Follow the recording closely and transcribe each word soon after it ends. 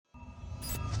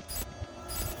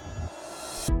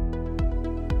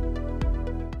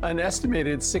An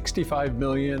estimated 65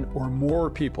 million or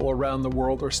more people around the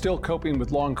world are still coping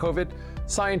with long COVID.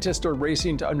 Scientists are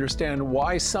racing to understand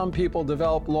why some people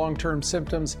develop long-term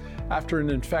symptoms after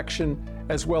an infection,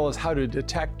 as well as how to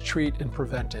detect, treat, and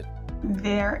prevent it.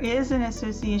 There is an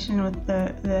association with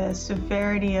the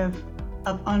severity of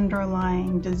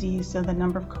underlying disease. So the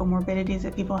number of comorbidities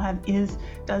that people have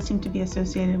does seem to be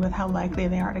associated with how likely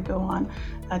they are to go on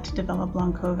to develop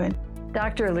long COVID.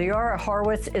 Dr. Leora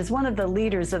Horwitz is one of the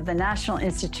leaders of the National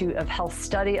Institute of Health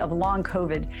study of long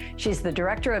COVID. She's the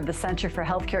director of the Center for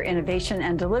Healthcare Innovation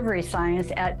and Delivery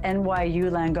Science at NYU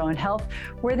Langone Health,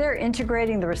 where they're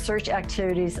integrating the research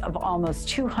activities of almost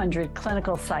 200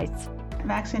 clinical sites.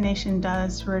 Vaccination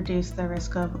does reduce the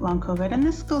risk of long COVID, and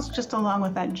this goes just along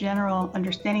with that general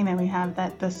understanding that we have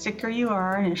that the sicker you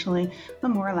are initially, the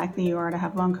more likely you are to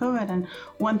have long COVID. And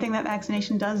one thing that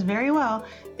vaccination does very well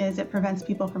is it prevents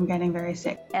people from getting very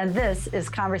sick. And this is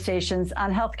Conversations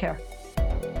on Healthcare.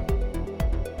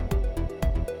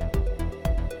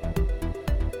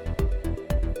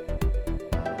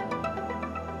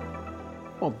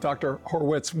 Well, Dr.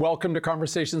 Horwitz, welcome to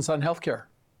Conversations on Healthcare.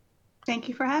 Thank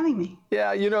you for having me.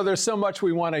 Yeah, there's so much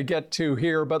we want to get to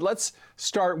here, but let's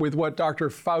start with what Dr.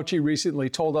 Fauci recently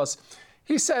told us.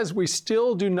 He says we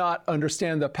still do not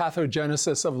understand the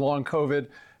pathogenesis of long COVID.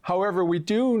 However, we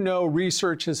do know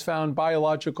research has found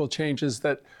biological changes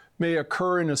that may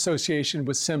occur in association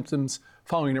with symptoms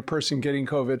following a person getting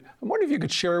COVID. I wonder if you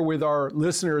could share with our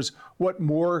listeners what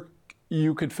more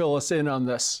you could fill us in on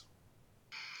this.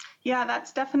 Yeah,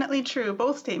 that's definitely true.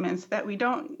 Both statements, that we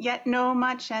don't yet know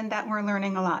much and that we're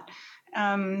learning a lot.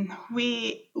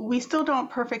 We still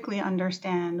don't perfectly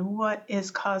understand what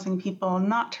is causing people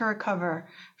not to recover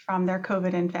from their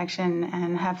COVID infection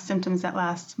and have symptoms that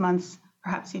last months,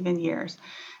 perhaps even years.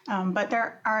 But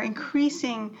there are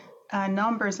increasing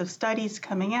numbers of studies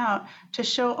coming out to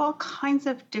show all kinds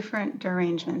of different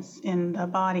derangements in the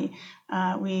body.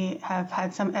 We have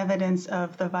had some evidence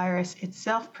of the virus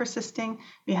itself persisting.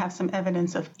 We have some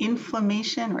evidence of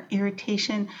inflammation or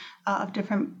irritation of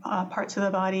different parts of the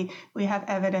body. We have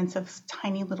evidence of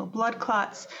tiny little blood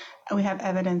clots. We have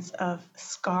evidence of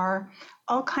scar,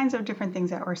 all kinds of different things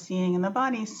that we're seeing in the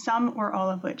body, some or all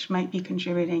of which might be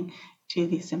contributing to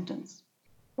these symptoms.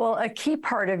 Well, a key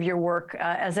part of your work,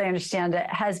 as I understand it,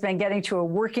 has been getting to a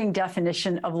working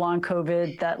definition of long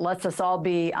COVID that lets us all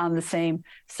be on the same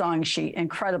song sheet.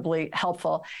 Incredibly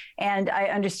helpful. And I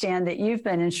understand that you've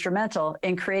been instrumental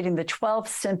in creating the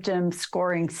 12-symptom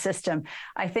scoring system.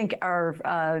 I think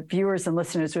our viewers and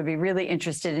listeners would be really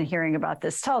interested in hearing about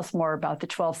this. Tell us more about the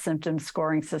 12-symptom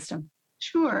scoring system.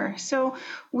 Sure. So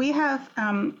we have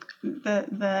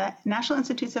the National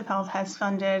Institutes of Health has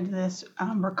funded this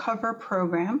Recover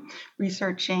program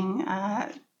researching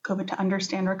COVID to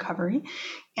understand recovery.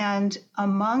 And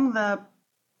among the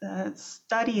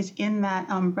studies in that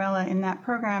umbrella, in that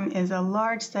program, is a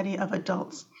large study of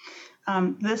adults.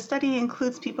 This study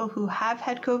includes people who have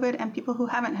had COVID and people who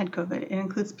haven't had COVID. It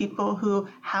includes people who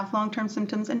have long-term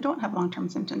symptoms and don't have long-term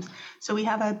symptoms. So we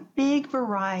have a big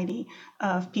variety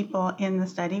of people in the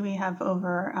study. We have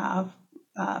over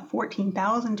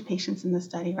 14,000 patients in the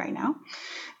study right now.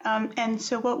 And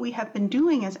so what we have been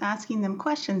doing is asking them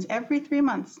questions every 3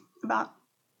 months about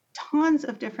tons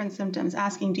of different symptoms,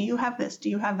 asking, do you have this? Do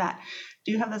you have that?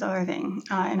 Do you have this other thing?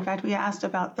 In fact, we asked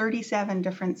about 37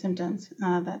 different symptoms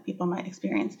that people might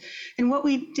experience. And what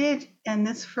we did in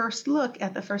this first look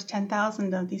at the first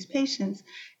 10,000 of these patients,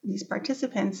 these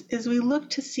participants, is we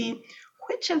looked to see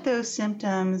which of those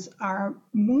symptoms are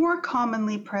more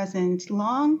commonly present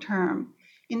long-term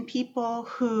in people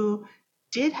who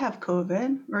did have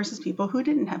COVID versus people who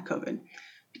didn't have COVID.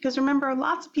 Because remember,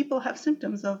 lots of people have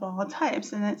symptoms of all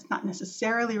types, and it's not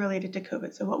necessarily related to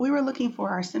COVID. So what we were looking for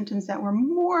are symptoms that were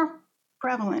more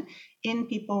prevalent in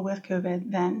people with COVID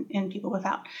than in people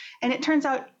without. And it turns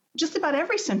out just about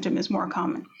every symptom is more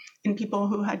common in people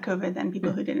who had COVID than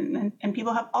people who didn't. And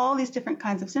people have all these different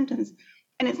kinds of symptoms.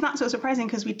 And it's not so surprising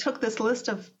because we took this list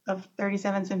of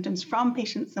 37 symptoms from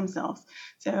patients themselves.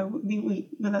 So we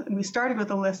started with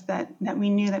a list that we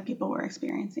knew that people were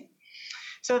experiencing.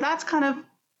 So that's kind of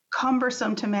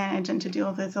cumbersome to manage and to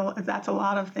deal with. That's a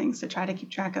lot of things to try to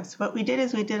keep track of. So what we did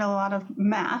is we did a lot of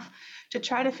math to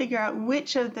try to figure out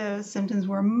which of those symptoms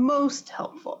were most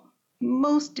helpful,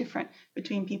 most different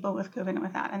between people with COVID and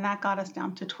without. And that got us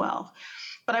down to 12.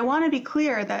 But I want to be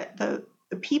clear that the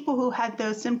people who had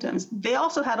those symptoms, they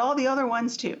also had all the other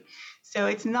ones too. So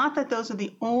it's not that those are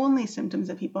the only symptoms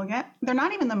that people get. They're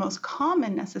not even the most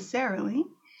common necessarily,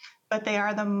 but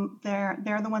they're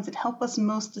the ones that help us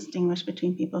most distinguish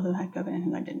between people who had COVID and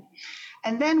who didn't.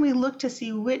 And then we looked to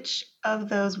see which of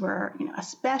those were,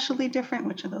 especially different,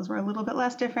 which of those were a little bit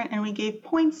less different, and we gave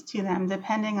points to them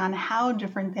depending on how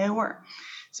different they were.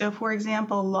 So, for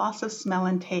example, loss of smell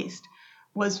and taste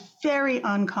was very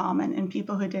uncommon in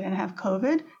people who didn't have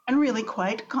COVID and really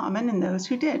quite common in those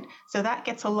who did. So that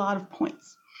gets a lot of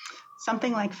points.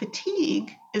 Something like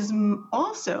fatigue is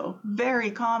also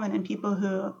very common in people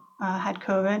who had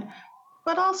COVID,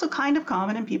 but also kind of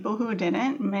common in people who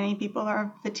didn't. Many people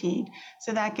are fatigued,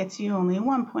 so that gets you only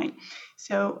 1 point.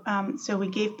 So we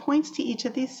gave points to each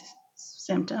of these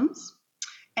symptoms,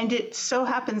 and it so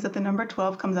happens that the number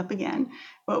 12 comes up again.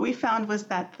 What we found was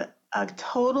that a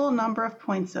total number of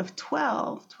points of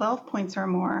 12 points or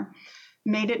more,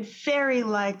 made it very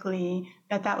likely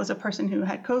that that was a person who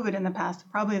had COVID in the past,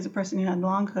 probably as a person who had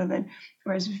long COVID,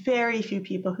 whereas very few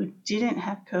people who didn't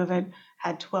have COVID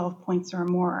had 12 points or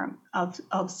more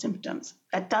of symptoms.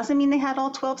 That doesn't mean they had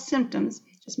all 12 symptoms,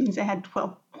 it just means they had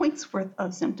 12 points worth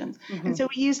of symptoms. Mm-hmm. And so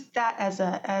we used that as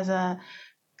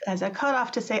a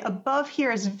cutoff to say above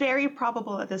here is very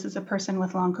probable that this is a person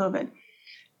with long COVID.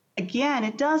 Again,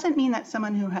 it doesn't mean that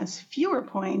someone who has fewer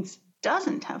points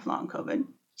doesn't have long COVID.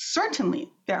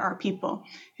 Certainly, there are people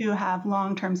who have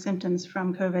long-term symptoms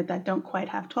from COVID that don't quite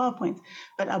have 12 points.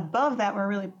 But above that,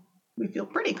 we feel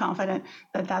pretty confident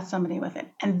that that's somebody with it.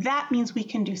 And that means we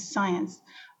can do science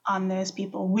on those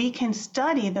people. We can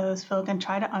study those folk and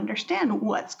try to understand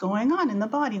what's going on in the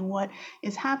body, what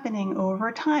is happening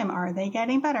over time. Are they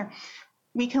getting better?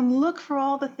 We can look for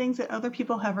all the things that other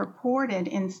people have reported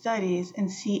in studies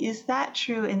and see, is that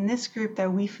true in this group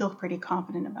that we feel pretty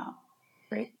confident about?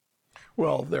 Great.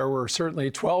 Well, there were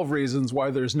certainly 12 reasons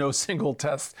why there's no single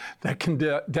test that can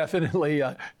definitely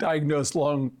diagnose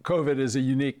long COVID as a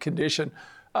unique condition.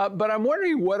 But I'm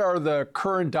wondering, what are the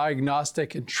current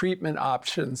diagnostic and treatment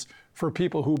options for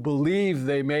people who believe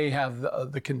they may have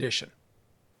the condition?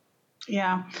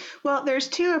 Yeah, well, there's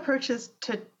two approaches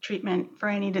to treatment for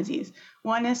any disease.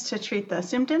 One is to treat the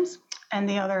symptoms, and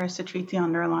the other is to treat the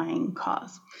underlying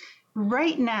cause.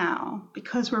 Right now,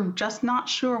 because we're just not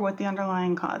sure what the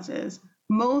underlying cause is,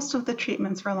 most of the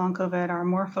treatments for long COVID are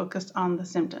more focused on the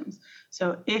symptoms.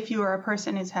 So if you are a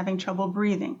person who's having trouble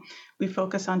breathing, we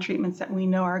focus on treatments that we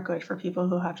know are good for people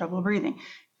who have trouble breathing.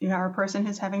 If you are a person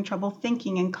who's having trouble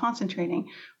thinking and concentrating,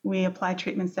 we apply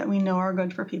treatments that we know are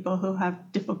good for people who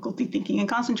have difficulty thinking and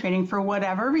concentrating for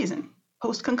whatever reason,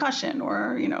 post-concussion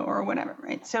or whatever,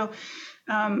 right? So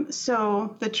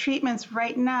the treatments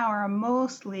right now are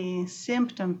mostly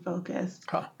symptom-focused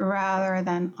rather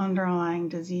than underlying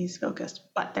disease-focused.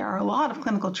 But there are a lot of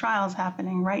clinical trials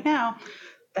happening right now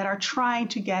that are trying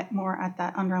to get more at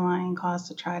that underlying cause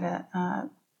to try to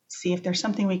see if there's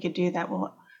something we could do that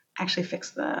will actually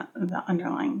fix the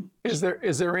underlying. Is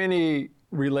there any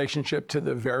relationship to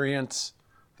the variants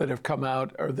that have come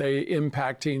out? Are they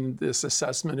impacting this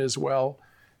assessment as well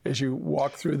as you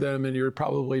walk through them, and you're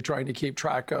probably trying to keep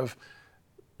track of,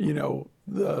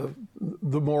 the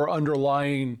more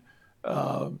underlying,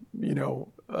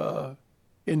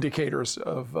 indicators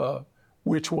of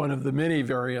which one of the many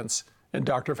variants? And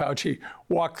Dr. Fauci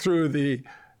walked through the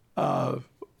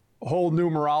whole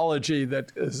numerology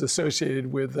that is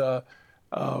associated with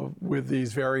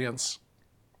these variants.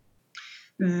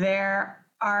 There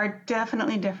are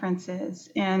definitely differences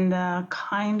in the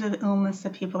kind of illness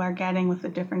that people are getting with the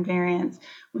different variants.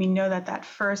 We know that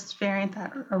first variant,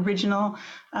 that original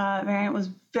variant,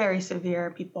 was very severe.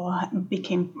 People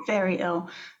became very ill,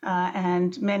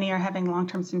 and many are having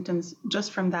long-term symptoms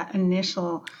just from that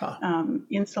initial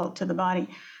insult to the body.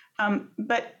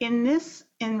 But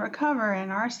in Recover, in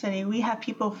our study, we have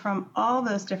people from all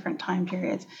those different time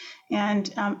periods.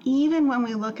 And even when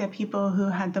we look at people who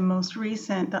had the most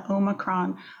recent, the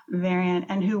Omicron variant,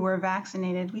 and who were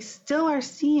vaccinated, we still are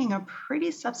seeing a pretty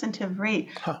substantive rate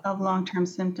of long-term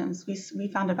symptoms. We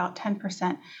found about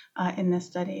 10% in this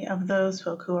study of those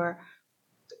folk who are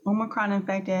Omicron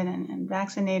infected and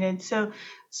vaccinated. So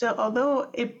although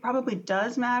it probably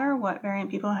does matter what variant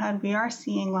people had, we are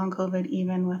seeing long COVID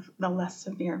even with the less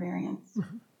severe variants.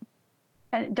 Mm-hmm.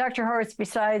 And Dr. Horwitz,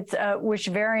 besides which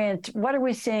variant, what are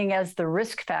we seeing as the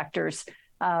risk factors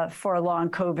for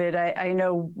long COVID? I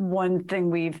know one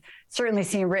thing we've certainly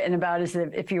seen written about is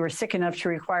that if you were sick enough to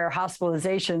require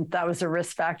hospitalization, that was a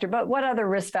risk factor. But what other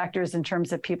risk factors in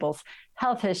terms of people's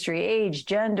health history, age,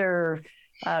 gender,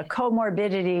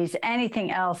 comorbidities,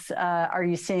 anything else are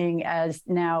you seeing as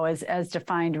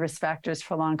defined risk factors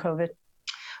for long COVID?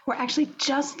 We're actually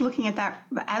just looking at that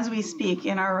as we speak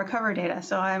in our Recover data.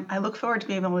 So I look forward to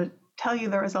being able tell you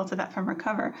the results of that from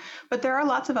Recover. But there are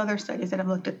lots of other studies that have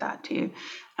looked at that too.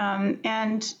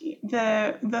 And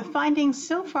the findings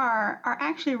so far are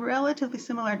actually relatively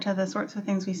similar to the sorts of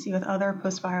things we see with other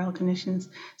post-viral conditions.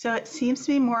 So it seems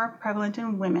to be more prevalent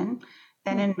in women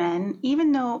than in men,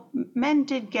 even though men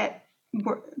did get,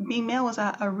 being male was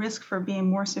a risk for being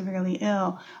more severely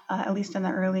ill, at least in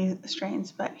the early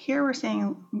strains. But here we're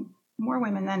seeing more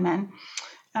women than men.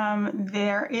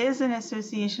 There is an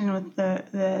association with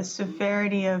the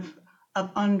severity of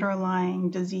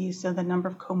underlying disease. So the number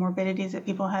of comorbidities that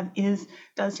people have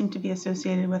does seem to be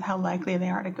associated with how likely they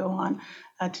are to go on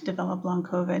to develop long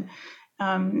COVID.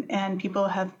 And people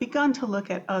have begun to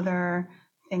look at other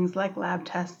things like lab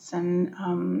tests and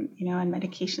and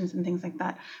medications and things like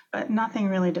that, but nothing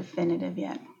really definitive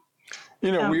yet.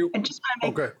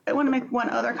 I want to make one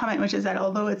other comment, which is that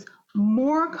although it's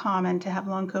more common to have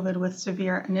long COVID with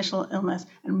severe initial illness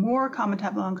and more common to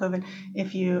have long COVID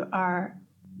if you are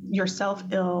yourself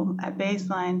ill at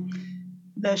baseline,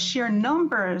 the sheer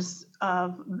numbers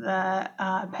of the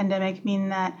pandemic mean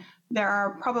that there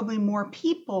are probably more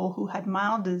people who had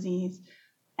mild disease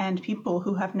and people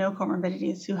who have no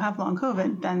comorbidities who have long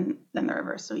COVID than the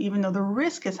reverse. So even though the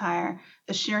risk is higher,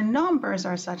 the sheer numbers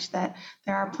are such that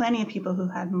there are plenty of people who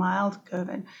had mild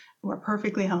COVID who are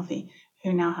perfectly healthy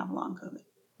who now have long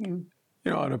COVID.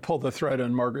 I want to pull the thread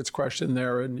on Margaret's question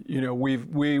there. And,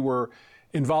 we were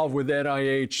involved with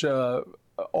NIH,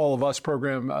 all of us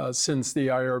program since the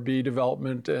IRB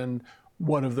development. And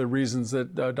one of the reasons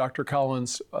that Dr.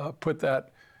 Collins put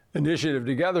that initiative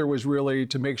together was really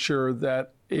to make sure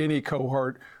that any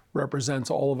cohort represents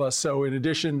all of us. So in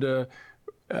addition to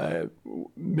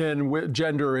men with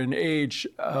gender and age,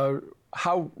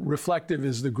 how reflective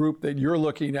is the group that you're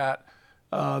looking at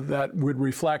that would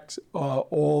reflect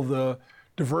all the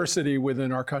diversity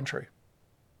within our country?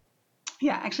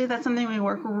 Yeah, actually, that's something we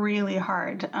work really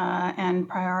hard and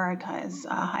prioritize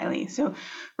highly. So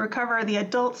Recover, the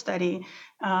adult study,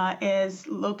 is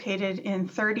located in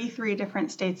 33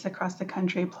 different states across the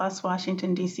country, plus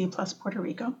Washington, D.C., plus Puerto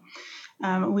Rico.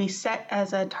 We set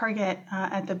as a target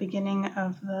at the beginning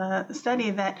of the study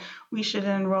that we should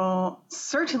enroll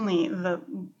certainly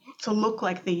to look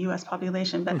like the U.S.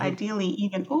 population, but ideally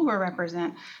even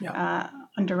overrepresent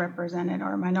underrepresented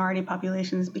or minority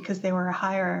populations because they were a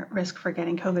higher risk for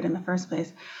getting COVID in the first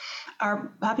place.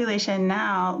 Our population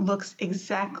now looks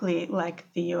exactly like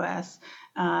the U.S.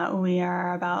 We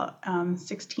are about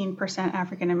 16%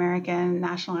 African American.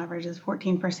 National average is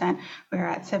 14%. We're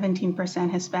at 17%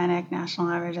 Hispanic. National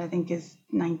average, I think, is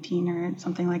 19 or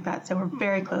something like that. So we're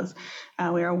very close.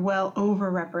 We are well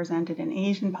overrepresented in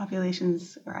Asian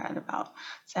populations. We're at about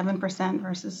 7%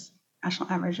 versus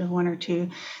national average of 1 or 2.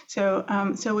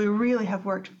 So we really have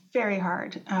worked very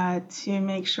hard to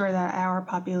make sure that our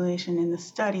population in the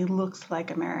study looks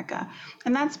like America.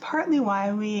 And that's partly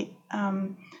why we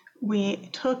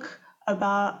took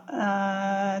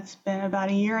it's been about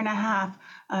a year and a half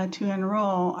to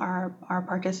enroll our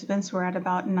participants. We're at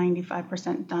about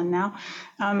 95% done now.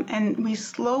 And we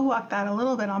slow walked that a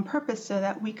little bit on purpose so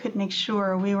that we could make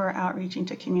sure we were outreaching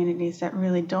to communities that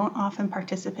really don't often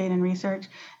participate in research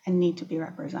and need to be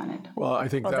represented. Well, I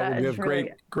think that will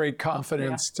give great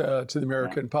confidence to the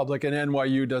American public. And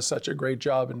NYU does such a great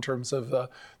job in terms of the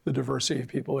diversity of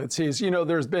people it sees.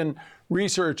 There's been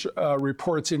research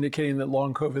reports indicating that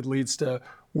long COVID leads to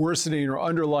worsening or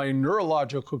underlying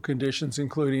neurological conditions,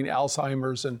 including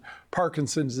Alzheimer's and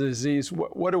Parkinson's disease.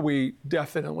 What do we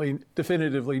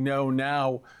definitively know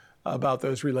now about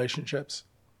those relationships?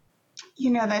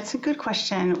 That's a good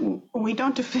question. We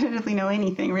don't definitively know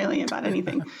anything really about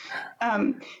anything.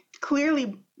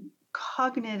 Clearly,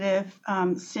 cognitive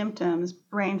symptoms,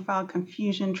 brain fog,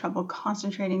 confusion, trouble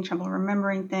concentrating, trouble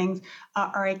remembering things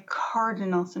are a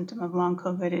cardinal symptom of long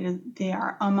COVID. They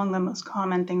are among the most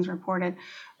common things reported,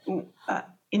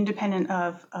 independent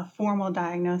of a formal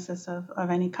diagnosis of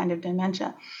any kind of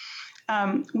dementia.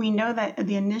 We know that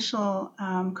the initial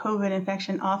COVID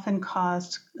infection often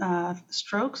caused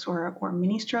strokes or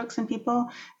mini strokes in people,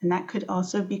 and that could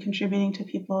also be contributing to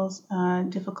people's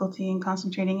difficulty in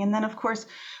concentrating. And then, of course,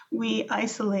 we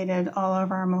isolated all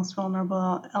of our most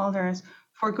vulnerable elders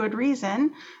for good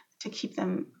reason, to keep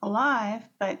them alive,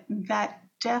 but that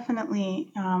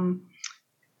definitely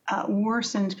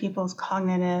worsened people's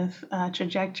cognitive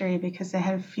trajectory because they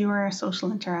had fewer social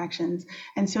interactions.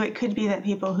 And so it could be that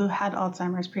people who had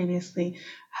Alzheimer's previously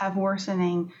have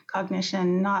worsening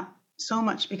cognition, not so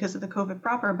much because of the COVID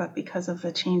proper, but because of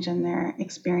the change in their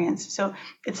experience. So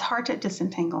it's hard to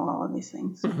disentangle all of these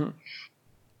things. Mm-hmm.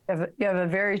 You have a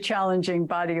very challenging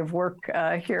body of work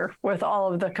here with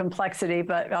all of the complexity,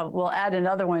 but we'll add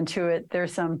another one to it.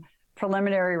 There's some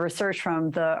preliminary research from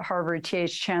the Harvard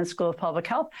T.H. Chan School of Public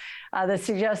Health that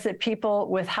suggests that people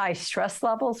with high stress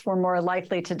levels were more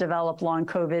likely to develop long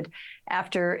COVID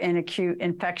after an acute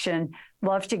infection.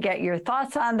 Love to get your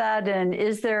thoughts on that. And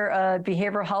is there a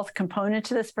behavioral health component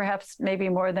to this, perhaps maybe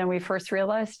more than we first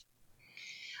realized?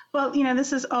 Well, this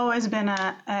has always been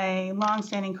a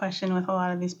longstanding question with a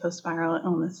lot of these post-viral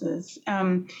illnesses.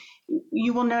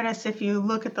 You will notice if you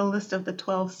look at the list of the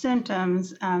 12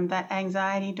 symptoms that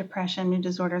anxiety, depression, mood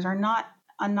disorders are not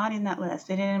in that list.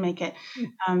 They didn't make it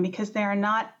because they're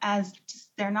not as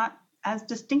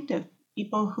distinctive.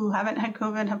 People who haven't had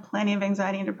COVID have plenty of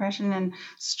anxiety and depression and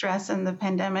stress, and the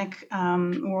pandemic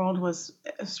world was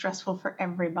stressful for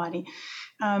everybody.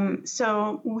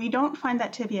 So we don't find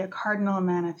that to be a cardinal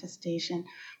manifestation,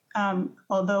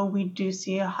 although we do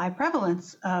see a high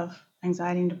prevalence of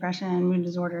anxiety and depression and mood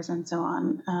disorders and so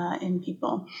on in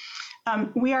people.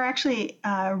 We are actually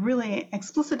really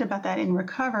explicit about that in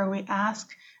Recover. We ask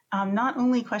not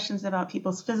only questions about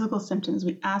people's physical symptoms,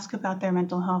 we ask about their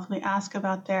mental health, we ask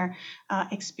about their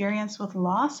experience with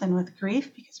loss and with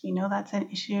grief, because we know that's an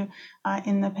issue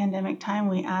in the pandemic time.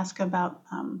 We ask about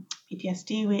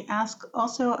PTSD. We ask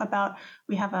also about,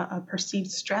 we have a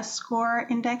perceived stress score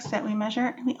index that we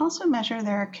measure, and we also measure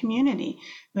their community.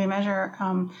 We measure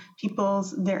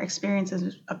their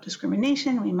experiences of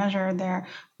discrimination. We measure their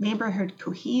neighborhood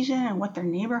cohesion and what their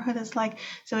neighborhood is like.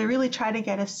 So we really try to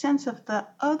get a sense of the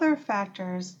other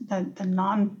factors, the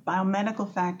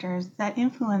non-biomedical factors that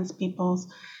influence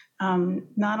people's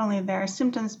not only their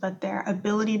symptoms, but their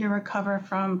ability to recover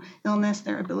from illness,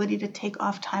 their ability to take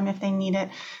off time if they need it,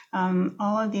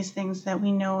 all of these things that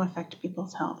we know affect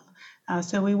people's health.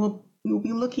 So we'll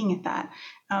be looking at that.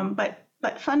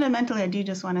 But fundamentally, I do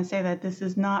just want to say that this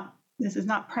is not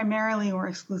primarily or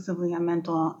exclusively a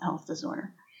mental health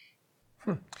disorder.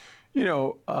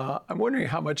 I'm wondering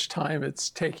how much time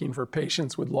it's taking for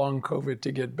patients with long COVID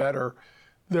to get better.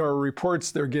 There are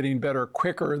reports they're getting better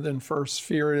quicker than first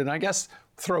feared. And I guess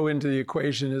throw into the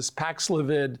equation is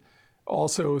Paxlovid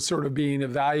also sort of being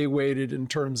evaluated in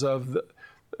terms of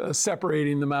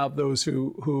separating them out, those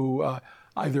who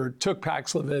either took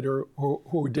Paxlovid or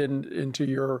who didn't into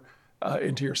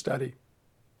your study.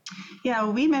 Yeah,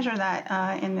 we measure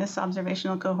that in this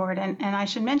observational cohort. And I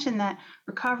should mention that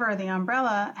Recover, the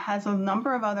umbrella, has a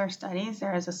number of other studies.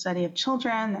 There is a study of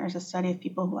children, there's a study of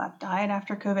people who have died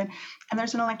after COVID, and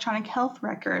there's an electronic health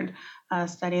record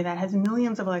study that has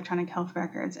millions of electronic health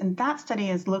records. And that study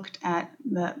has looked at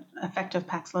the effect of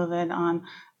Paxlovid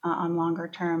on longer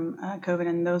term COVID,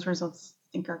 and those results I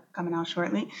think are coming out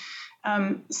shortly.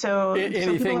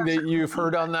 Anything that you've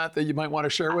heard on that you might want to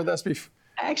share with us before?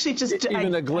 Actually,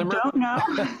 even a glimmer? I don't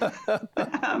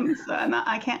know. So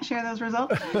I can't share those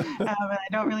results, but I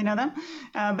don't really know them.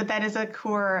 But that is a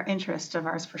core interest of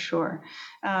ours for sure.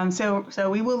 So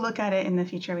we will look at it in the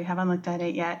future. We haven't looked at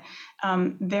it yet.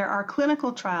 There are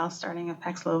clinical trials starting of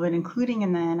Paxlovid, including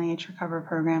in the NIH Recover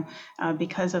program,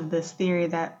 because of this theory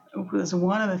that was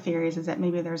one of the theories is that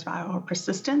maybe there's viral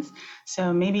persistence.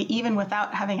 So maybe even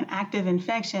without having an active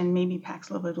infection, maybe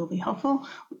Paxlovid will be helpful.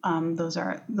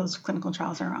 Those clinical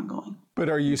trials are ongoing. But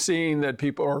are you seeing that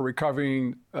people are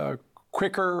recovering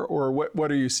quicker, or what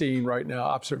are you seeing right now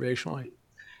observationally?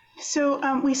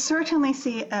 So we certainly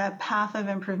see a path of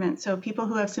improvement. So people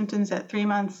who have symptoms at 3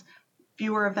 months,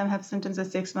 fewer of them have symptoms at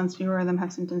 6 months, fewer of them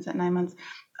have symptoms at 9 months.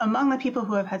 Among the people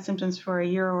who have had symptoms for a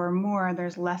year or more,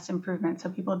 there's less improvement. So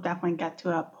people definitely get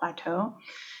to a plateau.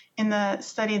 In the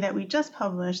study that we just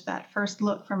published, that first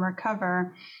look from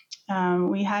Recover,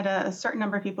 we had a certain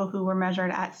number of people who were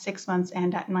measured at 6 months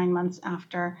and at 9 months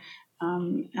after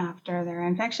their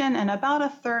infection. And about a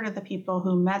third of the people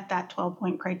who met that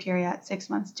 12-point criteria at 6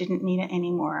 months didn't need it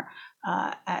anymore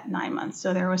at 9 months.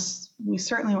 So we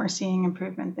certainly were seeing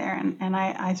improvement there. And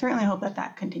I certainly hope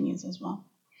that continues as well.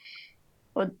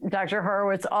 Well, Dr.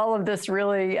 Horwitz, all of this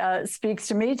really speaks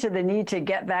to me to the need to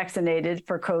get vaccinated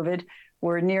for COVID.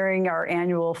 We're nearing our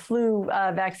annual flu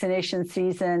vaccination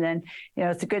season, and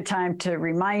it's a good time to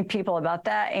remind people about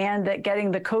that, and that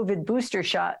getting the COVID booster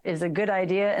shot is a good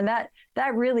idea, and that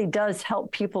really does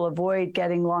help people avoid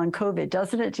getting long COVID,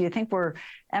 doesn't it? Do you think we're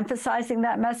emphasizing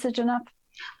that message enough?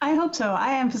 I hope so.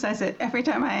 I emphasize it every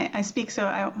time I speak, so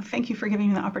I thank you for giving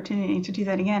me the opportunity to do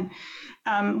that again.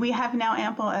 We have now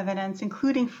ample evidence,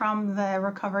 including from the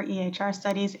Recover EHR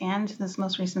studies and this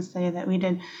most recent study that we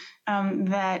did,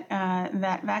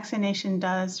 that vaccination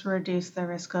does reduce the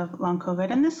risk of long COVID.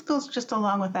 And this goes just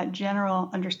along with that general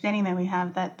understanding that we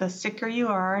have that the sicker you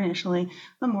are initially,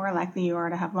 the more likely you are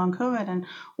to have long COVID. And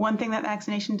one thing that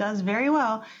vaccination does very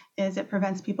well is it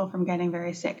prevents people from getting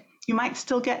very sick. You might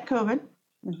still get COVID.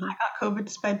 Mm-hmm. I got COVID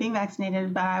despite being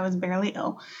vaccinated, but I was barely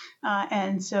ill.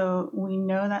 And so we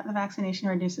know that the vaccination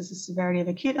reduces the severity of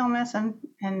acute illness,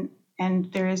 and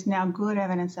there is now good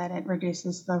evidence that it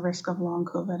reduces the risk of long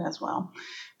COVID as well.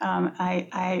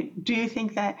 I do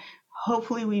think that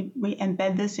hopefully we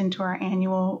embed this into our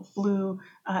annual flu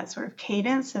sort of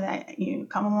cadence, so that you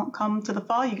come to the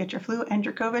fall, you get your flu and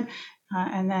your COVID,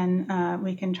 and then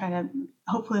we can try to,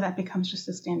 hopefully that becomes just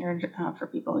a standard for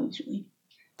people each week.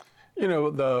 You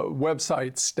know, the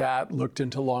website Stat looked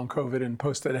into long COVID and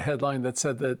posted a headline that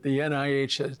said that the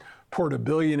NIH has poured $1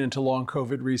 billion into long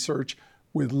COVID research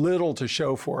with little to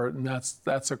show for it, and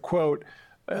that's a quote.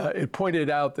 It pointed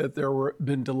out that there were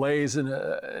been delays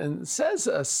and says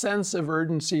a sense of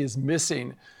urgency is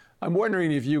missing. I'm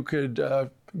wondering if you could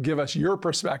give us your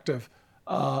perspective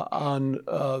on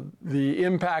the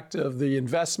impact of the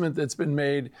investment that's been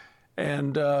made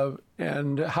and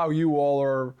how you all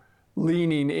are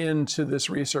leaning into this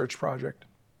research project.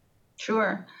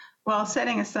 Sure. Well,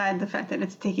 setting aside the fact that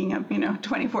it's taking up,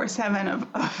 24/7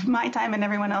 of my time and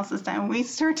everyone else's time, we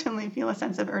certainly feel a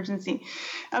sense of urgency.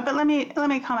 But let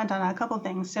me comment on a couple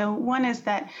things. So one is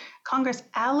that Congress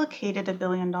allocated $1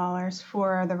 billion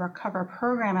for the Recover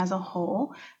program as a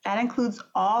whole. That includes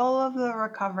all of the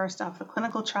Recover stuff, the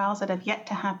clinical trials that have yet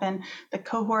to happen, the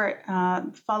cohort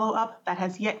follow-up that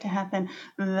has yet to happen,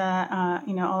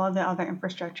 all of the other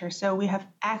infrastructure. So we have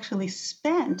actually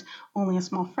spent only a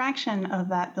small fraction of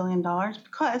that $1 billion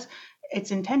because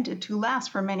it's intended to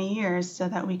last for many years so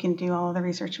that we can do all of the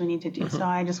research we need to do. Mm-hmm. So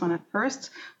I just want to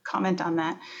first comment on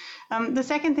that. The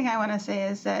second thing I want to say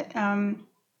is that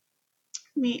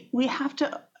we have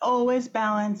to always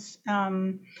balance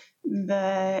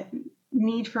the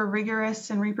need for rigorous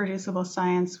and reproducible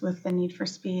science with the need for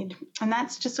speed. And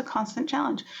that's just a constant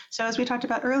challenge. So as we talked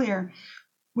about earlier,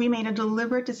 we made a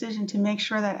deliberate decision to make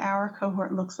sure that our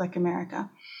cohort looks like America.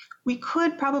 We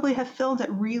could probably have filled it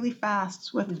really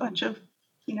fast with a bunch of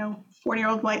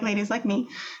 40-year-old white ladies like me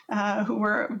who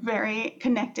were very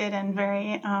connected and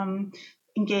very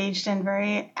engaged and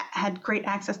had great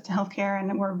access to healthcare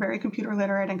and were very computer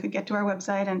literate and could get to our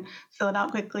website and fill it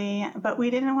out quickly. But we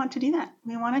didn't want to do that.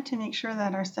 We wanted to make sure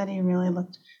that our study really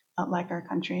looked like our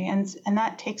country, and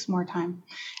that takes more time.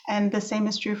 And the same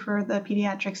is true for the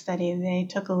pediatric study. They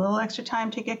took a little extra time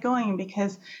to get going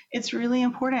because it's really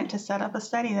important to set up a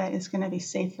study that is going to be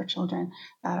safe for children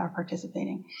that are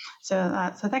participating. So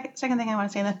that's the second thing I want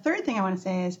to say. And the third thing I want to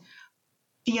say is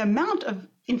the amount of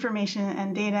information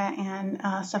and data and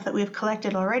stuff that we've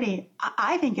collected already,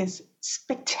 I think is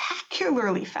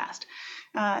spectacularly fast.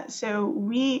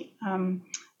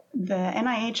 The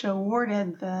NIH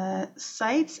awarded the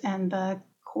sites and the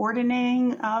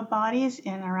coordinating bodies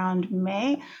in around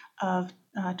May of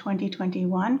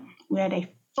 2021. We had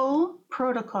a full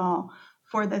protocol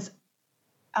for this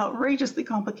outrageously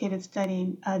complicated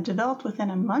study developed within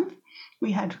a month.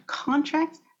 We had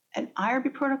contracts, an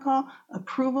IRB protocol,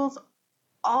 approvals,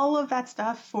 all of that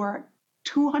stuff for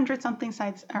 200-something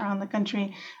sites around the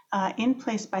country in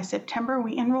place by September.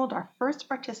 We enrolled our first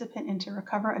participant into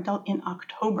Recover Adult in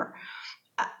October.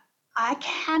 I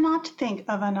cannot think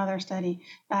of another study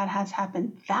that has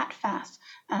happened that fast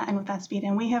and with that speed.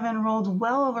 And we have enrolled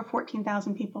well over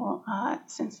 14,000 people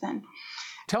since then.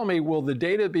 Tell me, will the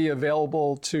data be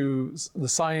available to the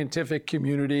scientific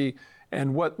community?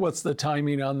 And what's the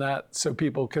timing on that so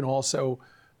people can also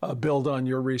build on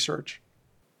your research?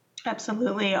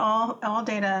 Absolutely. All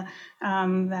data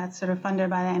that's sort of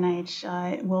funded by the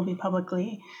NIH will be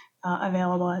publicly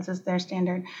available, as is their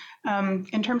standard.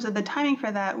 In terms of the timing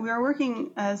for that, we are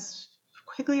working as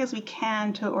quickly as we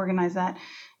can to organize that.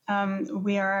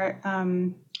 We are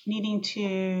needing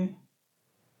to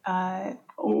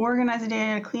organize the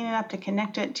data, clean it up, to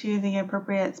connect it to the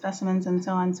appropriate specimens and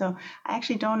so on. So I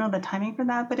actually don't know the timing for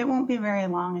that, but it won't be very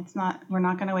long. We're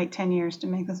not going to wait 10 years to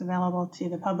make this available to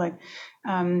the public.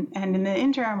 And in the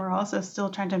interim, we're also still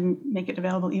trying to make it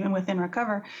available even within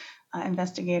Recover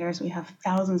investigators. We have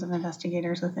thousands of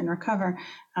investigators within Recover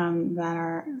that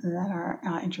are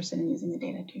interested in using the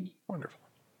data too. Wonderful.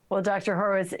 Well, Dr.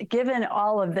 Horwitz, given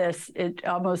all of this, it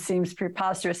almost seems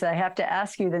preposterous that I have to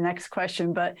ask you the next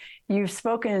question, but you've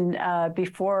spoken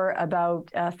before about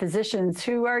physicians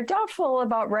who are doubtful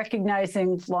about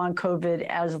recognizing long COVID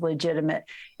as legitimate.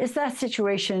 Is that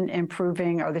situation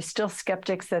improving? Are there still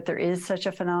skeptics that there is such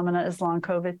a phenomena as long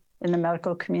COVID in the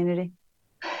medical community?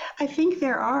 I think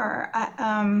there are.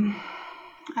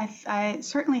 I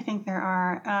certainly think there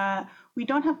are. We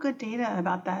don't have good data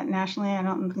about that nationally. I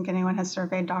don't think anyone has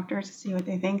surveyed doctors to see what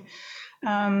they think.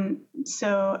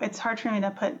 So it's hard for me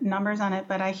to put numbers on it,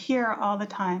 but I hear all the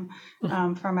time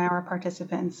from our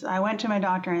participants, I went to my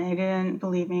doctor and they didn't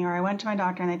believe me, or I went to my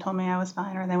doctor and they told me I was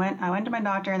fine, or I went to my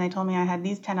doctor and they told me I had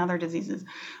these 10 other diseases,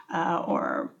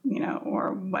 or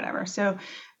whatever. So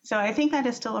I think that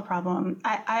is still a problem.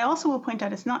 I also will point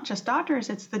out it's not just doctors,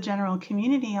 it's the general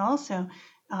community also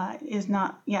is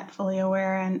not yet fully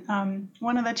aware. And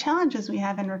one of the challenges we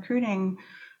have in recruiting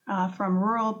from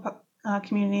rural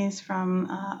communities, from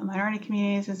minority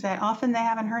communities, is that often they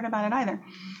haven't heard about it either.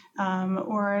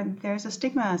 Or there's a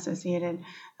stigma associated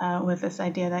with this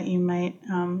idea that you might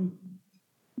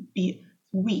be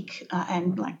weak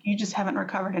and like you just haven't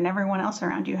recovered and everyone else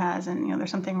around you has, and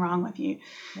there's something wrong with you.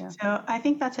 Yeah. So I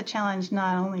think that's a challenge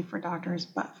not only for doctors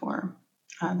but for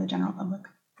the general public.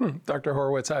 Dr.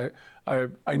 Horwitz,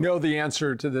 I know the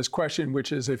answer to this question,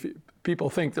 which is if people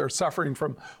think they're suffering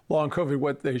from long COVID,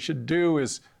 what they should do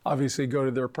is obviously go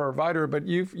to their provider. But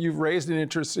you've raised an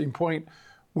interesting point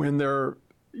when they're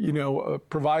a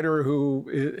provider who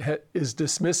is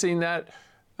dismissing that.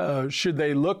 Should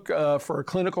they look for a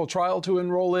clinical trial to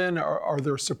enroll in? Are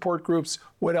there support groups?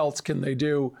 What else can they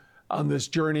do on this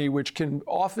journey, which can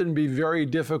often be very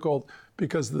difficult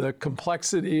because of the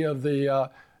complexity of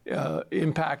the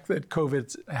impact that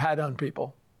COVID's had on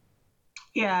people?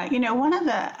 Yeah, one of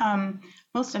the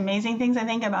most amazing things I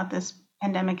think about this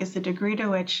pandemic is the degree to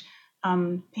which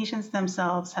patients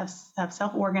themselves have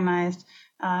self-organized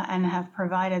and have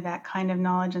provided that kind of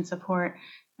knowledge and support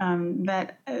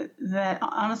that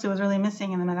honestly was really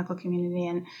missing in the medical community.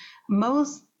 And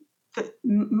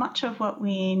much of what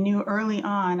we knew early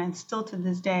on, and still to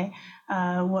this day,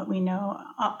 what we know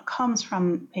comes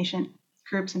from patient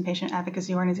groups and patient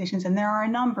advocacy organizations. And there are a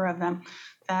number of them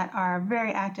that are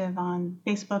very active on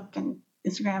Facebook and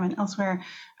Instagram and elsewhere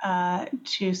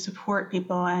to support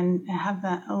people and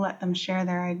let them share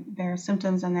their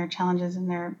symptoms and their challenges and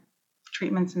their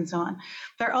treatments and so on.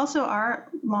 There also are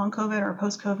long COVID or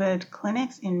post-COVID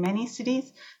clinics in many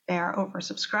cities. They are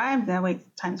oversubscribed. The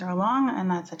wait times are long, and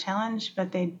that's a challenge,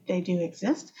 but they do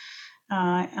exist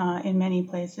in many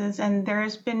places. And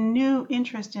there's been new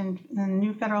interest in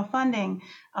new federal funding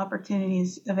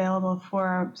opportunities available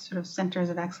for sort of centers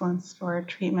of excellence for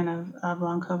treatment of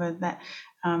long COVID that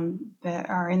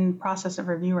are in the process of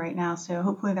review right now. So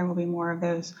hopefully there will be more of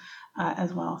those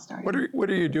as well starting. What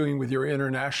are you doing with your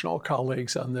international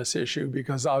colleagues on this issue?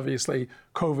 Because obviously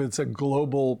COVID's a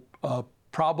global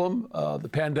problem. The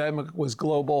pandemic was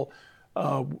global.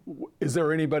 Is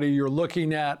there anybody you're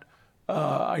looking at?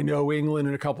 I know England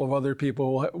and a couple of other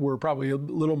people were probably a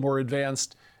little more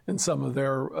advanced in some of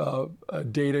their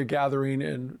data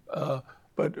gathering.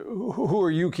 But who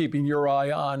are you keeping your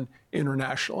eye on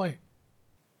internationally?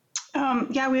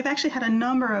 Yeah, we've actually had a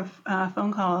number of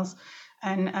phone calls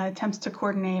and attempts to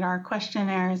coordinate our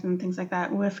questionnaires and things like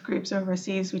that with groups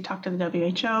overseas. We talk to the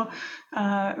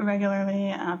WHO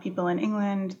regularly, people in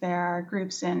England. There are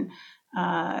groups in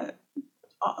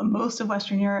most of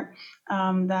Western Europe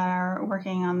that are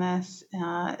working on this.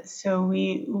 So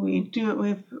we've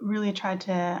really tried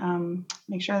to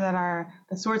make sure that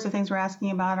the sorts of things we're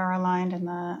asking about are aligned and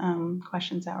the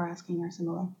questions that we're asking are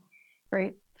similar.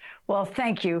 Great. Well,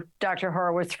 thank you, Dr.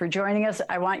 Horwitz, for joining us.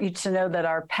 I want you to know that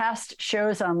our past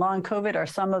shows on long COVID are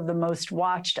some of the most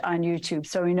watched on YouTube.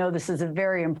 So we know this is a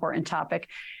very important topic.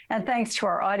 And thanks to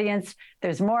our audience,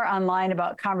 there's more online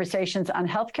about conversations on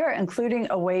healthcare, including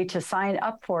a way to sign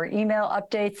up for email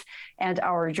updates. And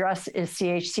our address is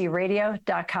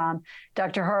chcradio.com.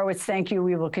 Dr. Horwitz, thank you.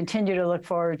 We will continue to look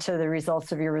forward to the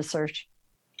results of your research.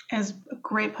 It was a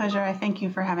great pleasure. I thank you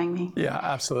for having me. Yeah,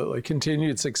 absolutely.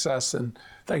 Continued success, and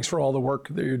thanks for all the work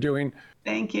that you're doing.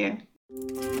 Thank you.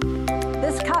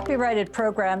 This copyrighted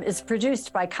program is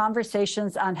produced by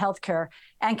Conversations on Healthcare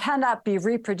and cannot be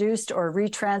reproduced or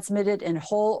retransmitted in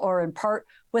whole or in part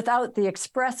without the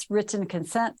express written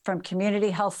consent from Community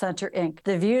Health Center, Inc.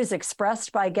 The views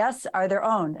expressed by guests are their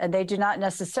own, and they do not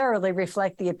necessarily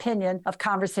reflect the opinion of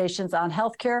Conversations on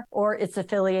Healthcare or its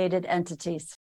affiliated entities.